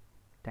ചെയ്യാം.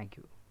 Thank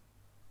you.